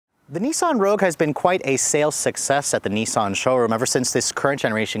The Nissan Rogue has been quite a sales success at the Nissan showroom ever since this current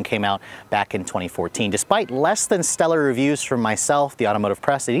generation came out back in 2014. Despite less than stellar reviews from myself, the automotive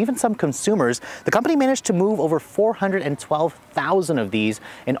press, and even some consumers, the company managed to move over 412,000 of these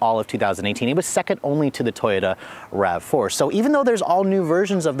in all of 2018. It was second only to the Toyota RAV4. So even though there's all new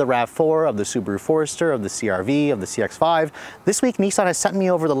versions of the RAV4, of the Subaru Forester, of the CR-V, of the CX-5, this week Nissan has sent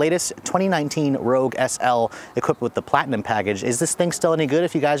me over the latest 2019 Rogue SL equipped with the Platinum package. Is this thing still any good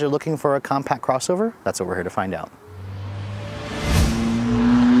if you guys are looking for a compact crossover? That's what we're here to find out.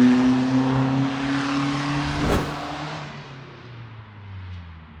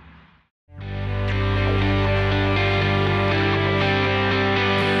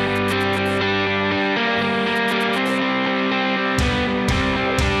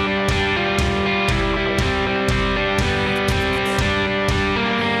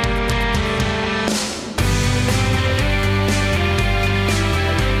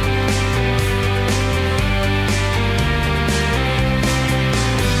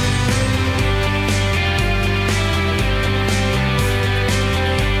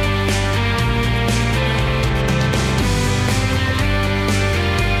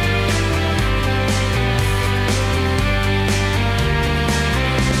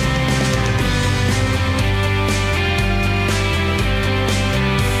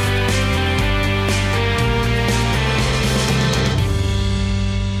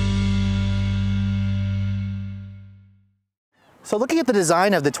 So looking at the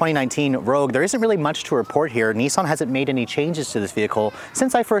design of the 2019 Rogue, there isn't really much to report here. Nissan hasn't made any changes to this vehicle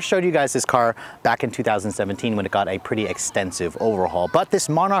since I first showed you guys this car back in 2017 when it got a pretty extensive overhaul. But this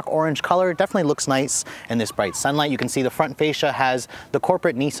monarch orange color definitely looks nice in this bright sunlight. You can see the front fascia has the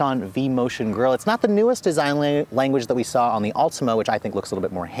corporate Nissan V-Motion grille. It's not the newest design language that we saw on the Altima, which I think looks a little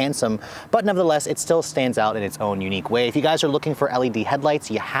bit more handsome, but nevertheless, it still stands out in its own unique way. If you guys are looking for LED headlights,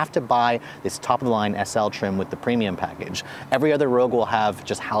 you have to buy this top-of-the-line SL trim with the premium package. Every other Rogue will have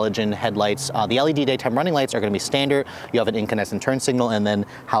just halogen headlights. The LED daytime running lights are going to be standard. You have an incandescent turn signal and then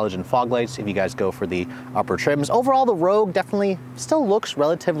halogen fog lights if you guys go for the upper trims. Overall, the Rogue definitely still looks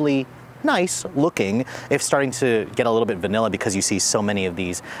relatively nice looking, if starting to get a little bit vanilla because you see so many of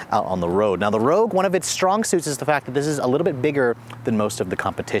these out on the road. Now the Rogue, one of its strong suits is the fact that this is a little bit bigger than most of the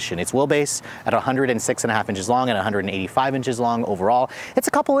competition. Its wheelbase at 106.5 inches long and 185 inches long overall. It's a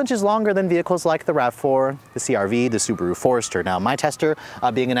couple inches longer than vehicles like the RAV4, the CR-V, the Subaru Forester. Now my tester,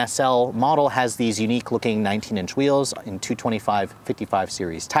 being an SL model, has these unique looking 19-inch wheels in 225/55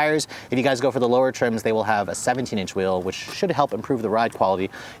 series tires. If you guys go for the lower trims, they will have a 17-inch wheel, which should help improve the ride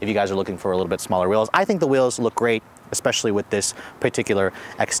quality if you guys are looking for a little bit smaller wheels. I think the wheels look great, especially with this particular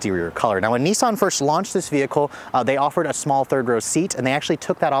exterior color. Now when Nissan first launched this vehicle, they offered a small third row seat, and they actually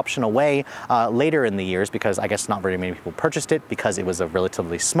took that option away later in the years because I guess not very many people purchased it because it was a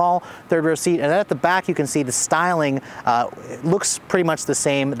relatively small third row seat. And then at the back you can see the styling looks pretty much the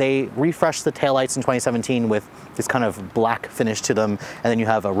same. They refreshed the taillights in 2017 with this kind of black finish to them, and then you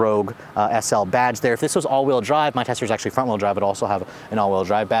have a Rogue SL badge there. If this was all-wheel drive, my tester is actually front-wheel drive, but also have an all-wheel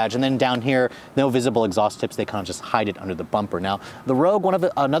drive badge. And then down here, no visible exhaust tips. They kind of just hide it under the bumper. Now, the Rogue,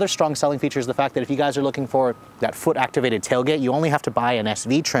 another strong selling feature is the fact that if you guys are looking for that foot-activated tailgate, you only have to buy an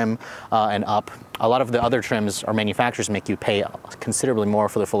SV trim and up. A lot of the other trims or manufacturers make you pay considerably more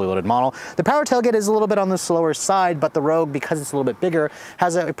for the fully loaded model. The power tailgate is a little bit on the slower side, but the Rogue, because it's a little bit bigger,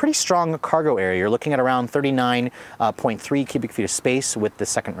 has a pretty strong cargo area. You're looking at around 39.3 cubic feet of space with the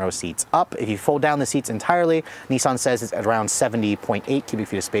second row seats up. If you fold down the seats entirely, Nissan says it's around 70.8 cubic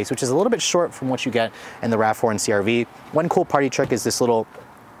feet of space, which is a little bit short from what you get in the RAV4 and CR-V. One cool party trick is this little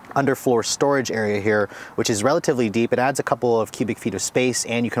underfloor storage area here, which is relatively deep. It adds a couple of cubic feet of space,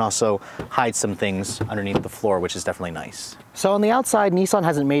 and you can also hide some things underneath the floor, which is definitely nice. So on the outside, Nissan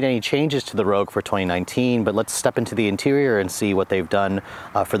hasn't made any changes to the Rogue for 2019, but let's step into the interior and see what they've done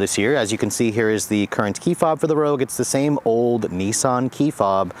for this year. As you can see, here is the current key fob for the Rogue. It's the same old Nissan key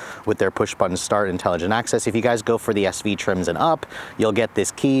fob with their push-button start intelligent access. If you guys go for the SV trims and up, you'll get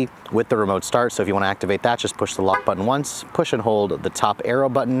this key with the remote start. So if you want to activate that, just push the lock button once, push and hold the top arrow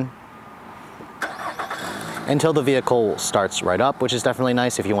button until the vehicle starts right up, which is definitely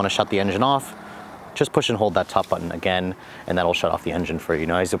nice. If you want to shut the engine off, just push and hold that top button again, and that'll shut off the engine for you.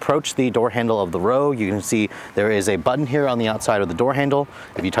 Now, as you approach the door handle of the Rogue, you can see there is a button here on the outside of the door handle.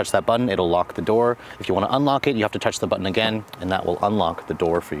 If you touch that button, it'll lock the door. If you want to unlock it, you have to touch the button again, and that will unlock the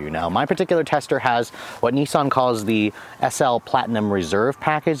door for you. Now, my particular tester has what Nissan calls the SL Platinum Reserve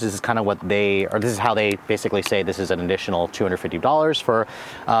package. This is kind of what this is how they basically say this is an additional $250 for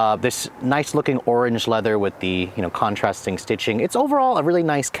this nice looking orange leather with the contrasting stitching. It's overall a really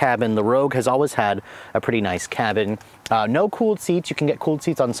nice cabin. The Rogue has always had a pretty nice cabin. No cooled seats. You can get cooled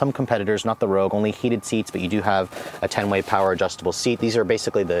seats on some competitors, not the Rogue, only heated seats, but you do have a 10-way power adjustable seat. These are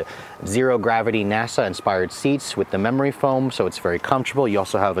basically the zero gravity NASA inspired seats with the memory foam, so it's very comfortable. You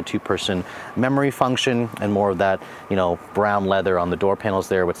also have a 2-person memory function and more of that, you know, brown leather on the door panels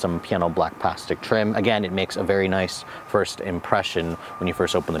there with some piano black plastic trim. Again, it makes a very nice first impression when you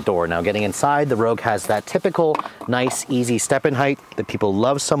first open the door. Now, getting inside, the Rogue has that typical nice, easy step-in height that people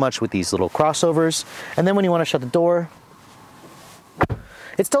love so much with these little crossovers. And then when you want to shut the door,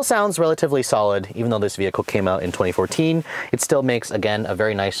 it still sounds relatively solid, even though this vehicle came out in 2014. It still makes, again, a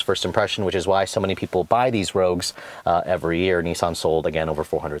very nice first impression, which is why so many people buy these Rogues every year. Nissan sold, again, over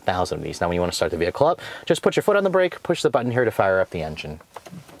 400,000 of these. Now, when you want to start the vehicle up, just put your foot on the brake, push the button here to fire up the engine.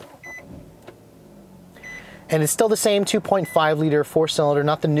 And it's still the same 2.5 liter 4-cylinder,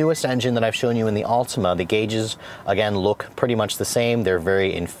 not the newest engine that I've shown you in the Altima. The gauges, again, look pretty much the same. They're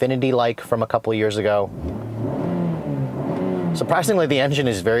very Infinity-like from a couple of years ago. Surprisingly, the engine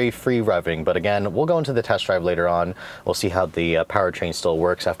is very free revving, but again, we'll go into the test drive later on. We'll see how the powertrain still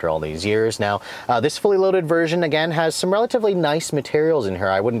works after all these years. Now, this fully loaded version, again, has some relatively nice materials in here.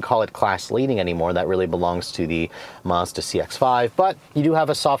 I wouldn't call it class leading anymore. That really belongs to the Mazda CX-5, but you do have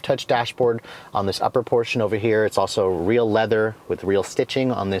a soft touch dashboard on this upper portion over here. It's also real leather with real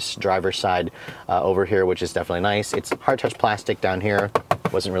stitching on this driver's side over here, which is definitely nice. It's hard touch plastic down here.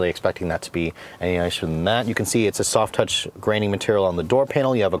 Wasn't really expecting that to be any nicer than that. You can see it's a soft touch graining material on the door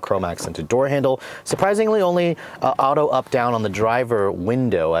panel. You have a chrome accented door handle. Surprisingly, only auto up down on the driver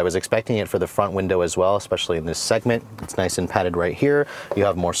window. I was expecting it for the front window as well, especially in this segment. It's nice and padded right here. You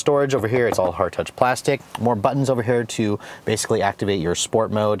have more storage over here. It's all hard touch plastic. More buttons over here to basically activate your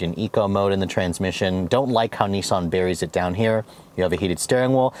sport mode and eco mode in the transmission. Don't like how Nissan buries it down here. You have a heated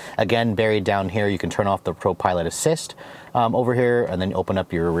steering wheel. Again, buried down here, you can turn off the Pro Pilot Assist over here, and then open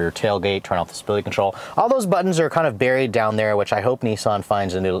up your rear tailgate, turn off the stability control. All those buttons are kind of buried down there, which I hope Nissan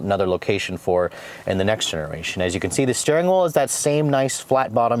finds another location for in the next generation. As you can see, the steering wheel is that same nice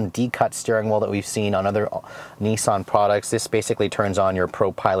flat bottom D-cut steering wheel that we've seen on other Nissan products. This basically turns on your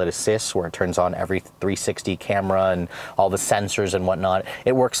Pro Pilot Assist, where it turns on every 360 camera and all the sensors and whatnot.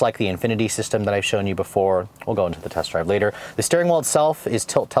 It works like the Infinity system that I've shown you before. We'll go into the test drive later. The steering wheel itself is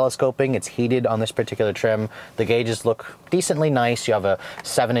tilt telescoping. It's heated on this particular trim. The gauges look decently nice. You have a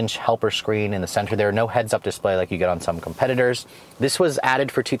 7-inch helper screen in the center there. No heads-up display like you get on some competitors. This was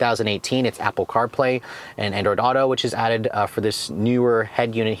added for 2018. It's Apple CarPlay and Android Auto, which is added for this newer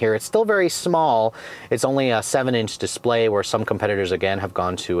head unit here. It's still very small. It's only a 7-inch display, where some competitors, again, have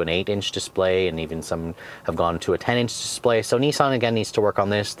gone to an 8-inch display, and even some have gone to a 10-inch display. So Nissan, again, needs to work on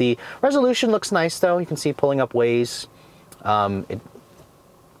this. The resolution looks nice, though. You can see pulling up Waze.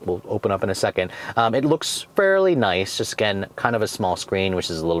 We'll open up in a second. It looks fairly nice, just again, kind of a small screen,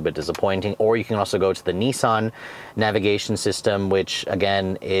 which is a little bit disappointing. Or you can also go to the Nissan navigation system, which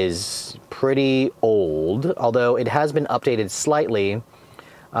again is pretty old, although it has been updated slightly.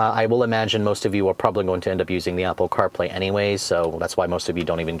 I will imagine most of you are probably going to end up using the Apple CarPlay anyways, so that's why most of you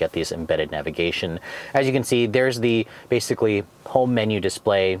don't even get this embedded navigation. As you can see, there's the basically home menu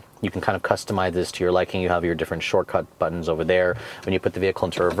display. You can kind of customize this to your liking. You have your different shortcut buttons over there. When you put the vehicle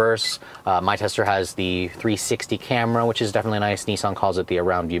into reverse, my tester has the 360 camera, which is definitely nice. Nissan calls it the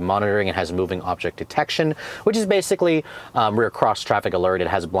around view monitoring. It has moving object detection, which is basically rear cross traffic alert. It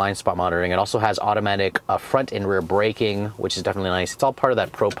has blind spot monitoring. It also has automatic front and rear braking, which is definitely nice. It's all part of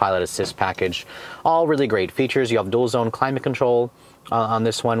that Pro Pilot Assist package. All really great features. You have dual zone climate control on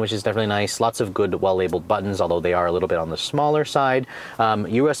this one, which is definitely nice. Lots of good, well-labeled buttons, although they are a little bit on the smaller side.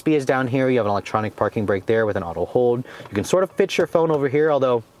 USB is down here. You have an electronic parking brake there with an auto hold. You can sort of fit your phone over here,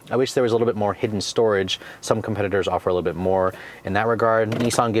 although I wish there was a little bit more hidden storage. Some competitors offer a little bit more in that regard.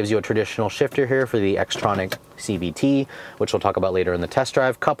 Nissan gives you a traditional shifter here for the Xtronic CVT, which we'll talk about later in the test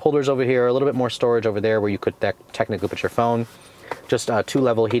drive. Cup holders over here, a little bit more storage over there where you could technically put your phone. Just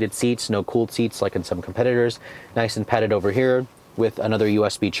 2-level heated seats, no cooled seats like in some competitors. Nice and padded over here, with another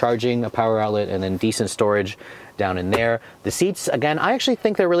USB charging, a power outlet, and then decent storage down in there. The seats, again, I actually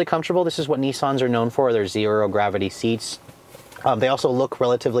think they're really comfortable. This is what Nissans are known for, their zero gravity seats. They also look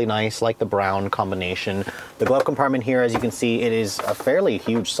relatively nice, like the brown combination. The glove compartment here, as you can see, it is a fairly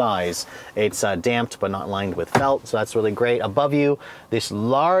huge size. It's damped but not lined with felt, so that's really great. Above you, this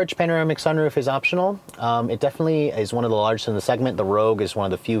large panoramic sunroof is optional. It definitely is one of the largest in the segment. The Rogue is one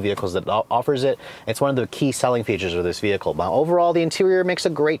of the few vehicles that offers it. It's one of the key selling features of this vehicle. Now, overall, the interior makes a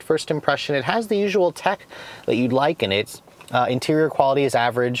great first impression. It has the usual tech that you'd like in it. Interior quality is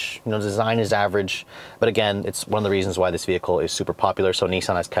average, design is average, but again, it's one of the reasons why this vehicle is super popular, so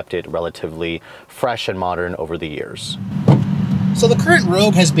Nissan has kept it relatively fresh and modern over the years. So the current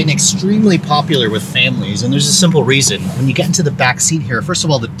Rogue has been extremely popular with families, and there's a simple reason. When you get into the back seat here, first of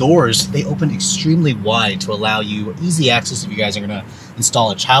all, the doors, they open extremely wide to allow you easy access if you guys are gonna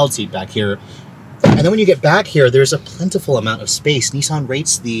install a child seat back here. And then when you get back here, there's a plentiful amount of space. Nissan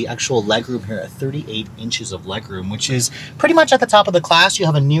rates the actual legroom here at 38 inches of legroom, which is pretty much at the top of the class. You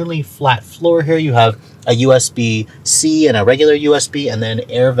have a nearly flat floor here. You have a USB-C and a regular USB, and then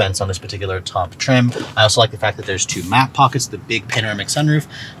air vents on this particular top trim. I also like the fact that there's two map pockets. The big panoramic sunroof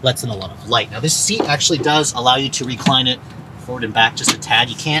lets in a lot of light. Now this seat actually does allow you to recline it forward and back just a tad.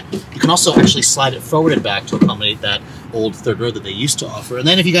 You can also actually slide it forward and back to accommodate that old third row that they used to offer. And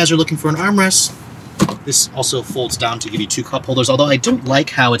then if you guys are looking for an armrest, this also folds down to give you two cup holders, although I don't like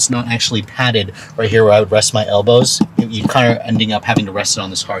how it's not actually padded right here where I would rest my elbows. You're kind of ending up having to rest it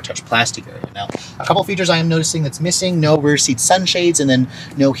on this hard touch plastic area. Now, a couple features I am noticing that's missing: no rear seat sunshades, and then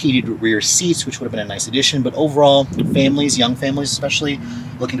no heated rear seats, which would have been a nice addition. But overall, families, young families especially,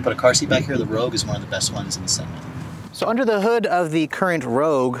 looking to put a car seat back here, the Rogue is one of the best ones in the segment. So under the hood of the current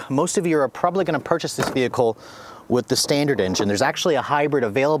Rogue, most of you are probably going to purchase this vehicle with the standard engine. There's actually a hybrid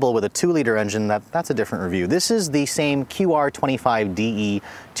available with a 2-liter engine. That's a different review. This is the same QR25DE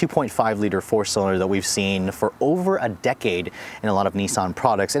 2.5 liter 4-cylinder that we've seen for over a decade in a lot of Nissan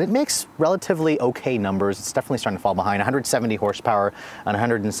products, and it makes relatively okay numbers. It's definitely starting to fall behind. 170 horsepower and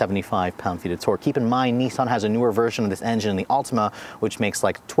 175 pound-feet of torque. Keep in mind, Nissan has a newer version of this engine in the Altima, which makes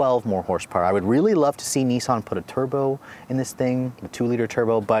like 12 more horsepower. I would really love to see Nissan put a turbo in this thing, a 2-liter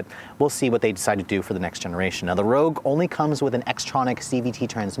turbo, but we'll see what they decide to do for the next generation. Now, the Rogue only comes with an Xtronic CVT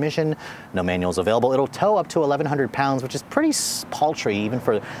transmission. No manuals available. It'll tow up to 1,100 pounds, which is pretty paltry even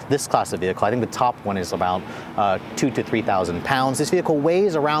for this class of vehicle. I think the top one is about 2,000 to 3,000 pounds. This vehicle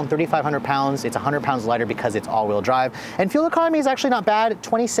weighs around 3,500 pounds. It's 100 pounds lighter because it's all-wheel drive. And fuel economy is actually not bad.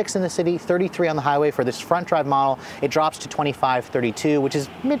 26 in the city, 33 on the highway. For this front drive model, it drops to 25.32, which is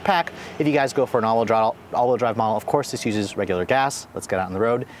mid-pack if you guys go for an all-wheel drive model. Of course, this uses regular gas. Let's get out on the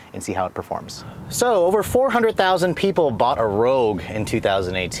road and see how it performs. So over 400,000 people bought a Rogue in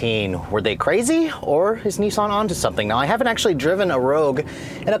 2018. Were they crazy, or is Nissan onto something? Now, I haven't actually driven a Rogue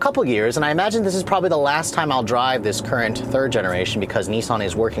in a couple years, and I imagine this is probably the last time I'll drive this current third generation because Nissan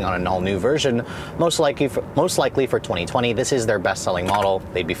is working on an all-new version, most likely for 2020. This is their best-selling model.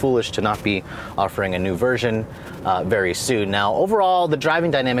 They'd be foolish to not be offering a new version very soon. Now, overall, the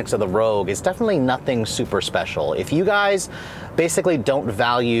driving dynamics of the Rogue is definitely nothing super special. If you guys basically don't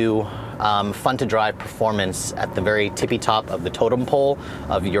value fun to drive performance at the very tippy top of the totem pole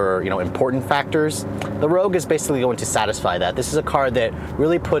of your important factors, the Rogue is basically going to satisfy that. This is a car that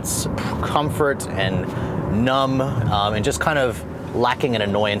really puts comfort and numb and just kind of lacking in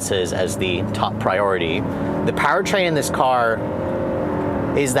annoyances as the top priority. The powertrain in this car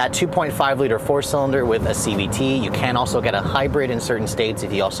is that 2.5 liter 4-cylinder with a CVT. You can also get a hybrid in certain states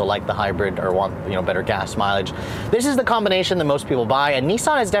if you also like the hybrid or want better gas mileage. This is the combination that most people buy, and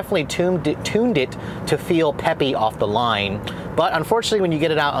Nissan has definitely tuned it to feel peppy off the line. But unfortunately, when you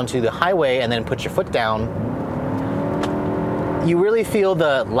get it out onto the highway and then put your foot down, you really feel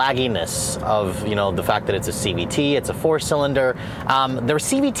the lagginess of the fact that it's a CVT, it's a 4-cylinder. The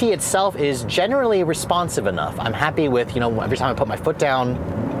CVT itself is generally responsive enough. I'm happy with, every time I put my foot down,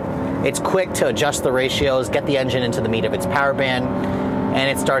 it's quick to adjust the ratios, get the engine into the meat of its power band, and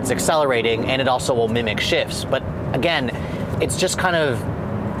it starts accelerating, and it also will mimic shifts. But again, it's just kind of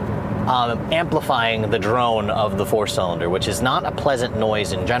amplifying the drone of the 4-cylinder, which is not a pleasant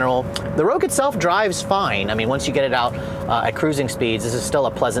noise in general. The Rogue itself drives fine. I mean, once you get it out at cruising speeds, this is still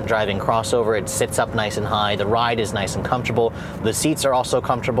a pleasant driving crossover. It sits up nice and high. The ride is nice and comfortable. The seats are also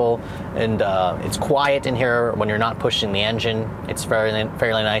comfortable, and it's quiet in here when you're not pushing the engine. It's fairly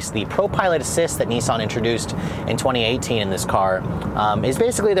nice. The ProPilot Assist that Nissan introduced in 2018 in this car is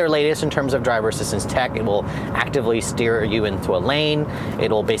basically their latest in terms of driver assistance tech. It will actively steer you into a lane.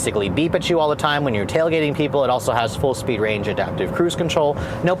 It'll basically beep at you all the time when you're tailgating people. It also has full speed range adaptive cruise control.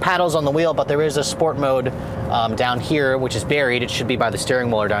 No paddles on the wheel, but there is a sport mode down here, which is buried. It should be by the steering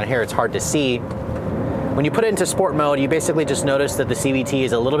wheel or down here. It's hard to see. When you put it into sport mode, you basically just notice that the CVT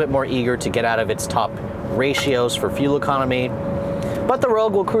is a little bit more eager to get out of its top ratios for fuel economy. But the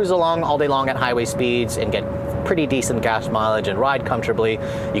Rogue will cruise along all day long at highway speeds and get pretty decent gas mileage and ride comfortably.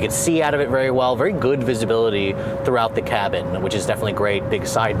 You can see out of it very well, very good visibility throughout the cabin, which is definitely great. Big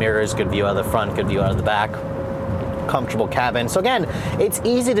side mirrors, good view out of the front, good view out of the back. Comfortable cabin. So again, it's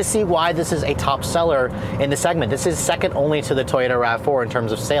easy to see why this is a top seller in the segment. This is second only to the Toyota RAV4 in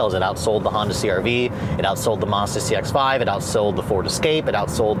terms of sales. It outsold the Honda CR-V, it outsold the Mazda CX-5, it outsold the Ford Escape, it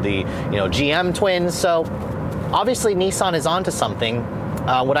outsold the GM twins. So obviously Nissan is onto something.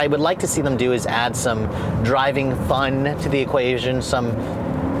 What I would like to see them do is add some driving fun to the equation,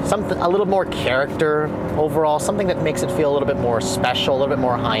 something a little more character overall, something that makes it feel a little bit more special, a little bit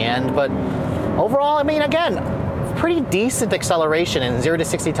more high-end. But overall, I mean, again, pretty decent acceleration, and 0 to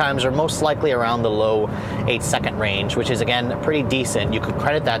 60 times are most likely around the low 8-second range, which is, again, pretty decent. You could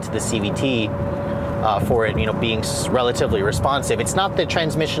credit that to the CVT for it, being relatively responsive. It's not the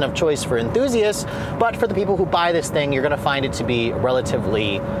transmission of choice for enthusiasts, but for the people who buy this thing, you're going to find it to be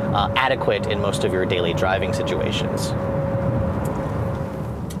relatively adequate in most of your daily driving situations.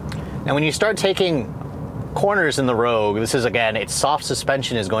 Now, when you start taking corners in the Rogue, this is, again, its soft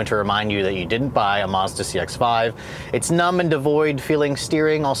suspension is going to remind you that you didn't buy a Mazda CX-5. Its numb and devoid feeling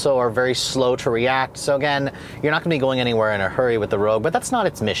steering also are very slow to react. So again, you're not going to be going anywhere in a hurry with the Rogue, but that's not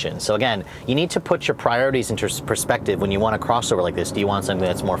its mission. So again, you need to put your priorities into perspective when you want a crossover like this. Do you want something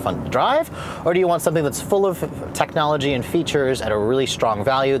that's more fun to drive, or do you want something that's full of technology and features at a really strong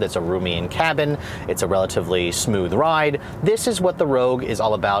value, that's a roomy in cabin, it's a relatively smooth ride? This is what the Rogue is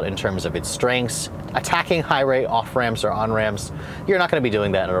all about in terms of its strengths. Attacking high rate off ramps or on ramps, you're not going to be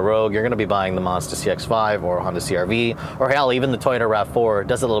doing that in a Rogue. You're going to be buying the Mazda CX-5 or Honda CR-V, or hell, even the Toyota RAV4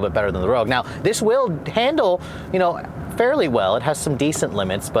 does it a little bit better than the Rogue. Now, this will handle, fairly well. It has some decent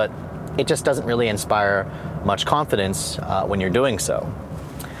limits, but it just doesn't really inspire much confidence when you're doing so.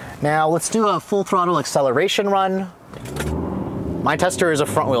 Now, let's do a full throttle acceleration run. My tester is a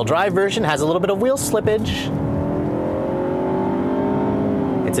front wheel drive version, has a little bit of wheel slippage.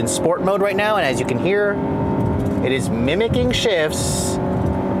 It's in sport mode right now, and as you can hear, it is mimicking shifts,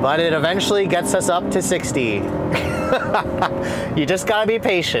 but it eventually gets us up to 60. You just gotta be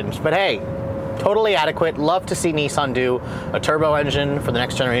patient, but hey, totally adequate. Love to see Nissan do a turbo engine for the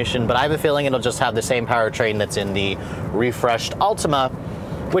next generation, but I have a feeling it'll just have the same powertrain that's in the refreshed Altima,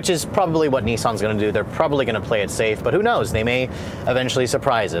 which is probably what Nissan's going to do. They're probably going to play it safe, but who knows? They may eventually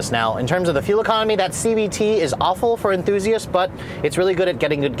surprise us. Now, in terms of the fuel economy, that CVT is awful for enthusiasts, but it's really good at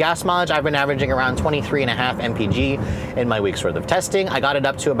getting good gas mileage. I've been averaging around 23.5 mpg in my week's worth of testing. I got it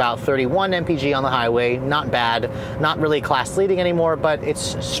up to about 31 mpg on the highway. Not bad. Not really class leading anymore, but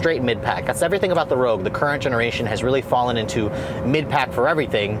it's straight mid-pack. That's everything about the Rogue. The current generation has really fallen into mid-pack for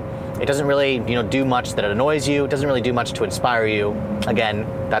everything. It doesn't really, do much that annoys you. It doesn't really do much to inspire you. Again,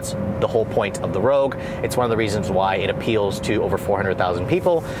 that's the whole point of the Rogue. It's one of the reasons why it appeals to over 400,000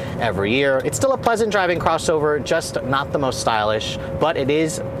 people every year. It's still a pleasant driving crossover, just not the most stylish, but it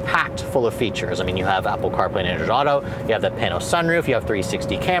is packed full of features. I mean, you have Apple CarPlay and Android Auto, you have that pano sunroof, you have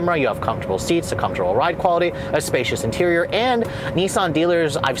 360 camera, you have comfortable seats, a comfortable ride quality, a spacious interior, and Nissan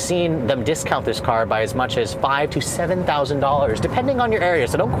dealers, I've seen them discount this car by as much as $5,000 to $7,000, depending on your area,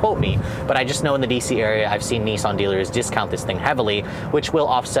 so don't quote me, but I just know in the DC area, I've seen Nissan dealers discount this thing heavily, which will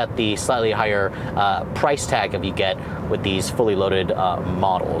offset the slightly higher price tag that you get with these fully loaded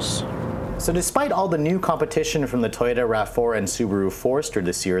models. So despite all the new competition from the Toyota RAV4 and Subaru Forester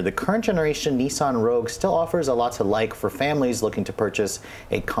this year, the current generation Nissan Rogue still offers a lot to like for families looking to purchase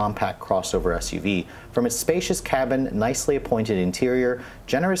a compact crossover SUV. From its spacious cabin, nicely appointed interior,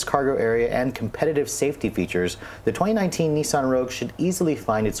 generous cargo area, and competitive safety features, the 2019 Nissan Rogue should easily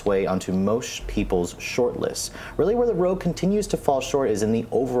find its way onto most people's shortlists. Really, where the Rogue continues to fall short is in the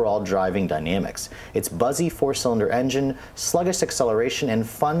overall driving dynamics. Its buzzy four-cylinder engine, sluggish acceleration, and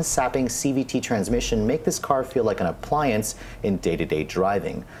fun-sapping CVT transmission make this car feel like an appliance in day-to-day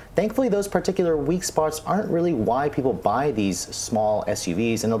driving. Thankfully, those particular weak spots aren't really why people buy these small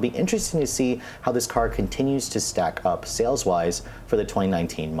SUVs, and it'll be interesting to see how this car continues to stack up sales-wise for the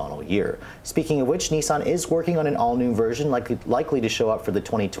 2019 model year. Speaking of which, Nissan is working on an all-new version likely to show up for the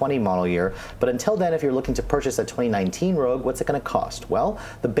 2020 model year, but until then, if you're looking to purchase a 2019 Rogue, what's it going to cost? Well,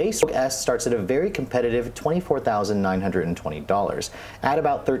 the base Rogue S starts at a very competitive $24,920, at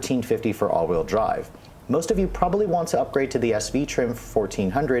about $1,350 for all-wheel drive. Most of you probably want to upgrade to the SV trim for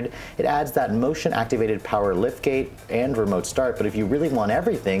 $1,400. It adds that motion-activated power liftgate and remote start, but if you really want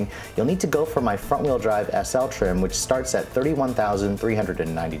everything, you'll need to go for my front-wheel drive SL trim, which starts at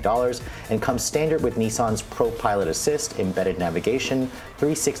 $31,390 and comes standard with Nissan's Pro Pilot Assist, embedded navigation,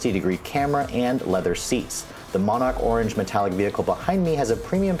 360-degree camera, and leather seats. The Monarch Orange metallic vehicle behind me has a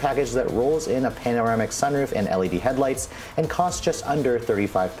premium package that rolls in a panoramic sunroof and LED headlights and costs just under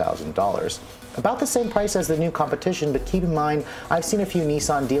 $35,000. About the same price as the new competition, but keep in mind, I've seen a few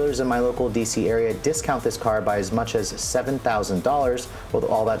Nissan dealers in my local DC area discount this car by as much as $7,000. With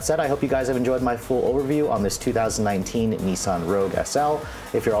all that said, I hope you guys have enjoyed my full overview on this 2019 Nissan Rogue SL.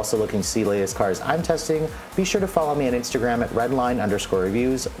 If you're also looking to see the latest cars I'm testing, be sure to follow me on Instagram at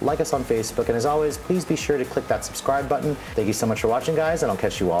redline_reviews, like us on Facebook, and as always, please be sure to click that subscribe button. Thank you so much for watching, guys, and I'll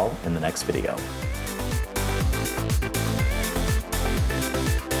catch you all in the next video.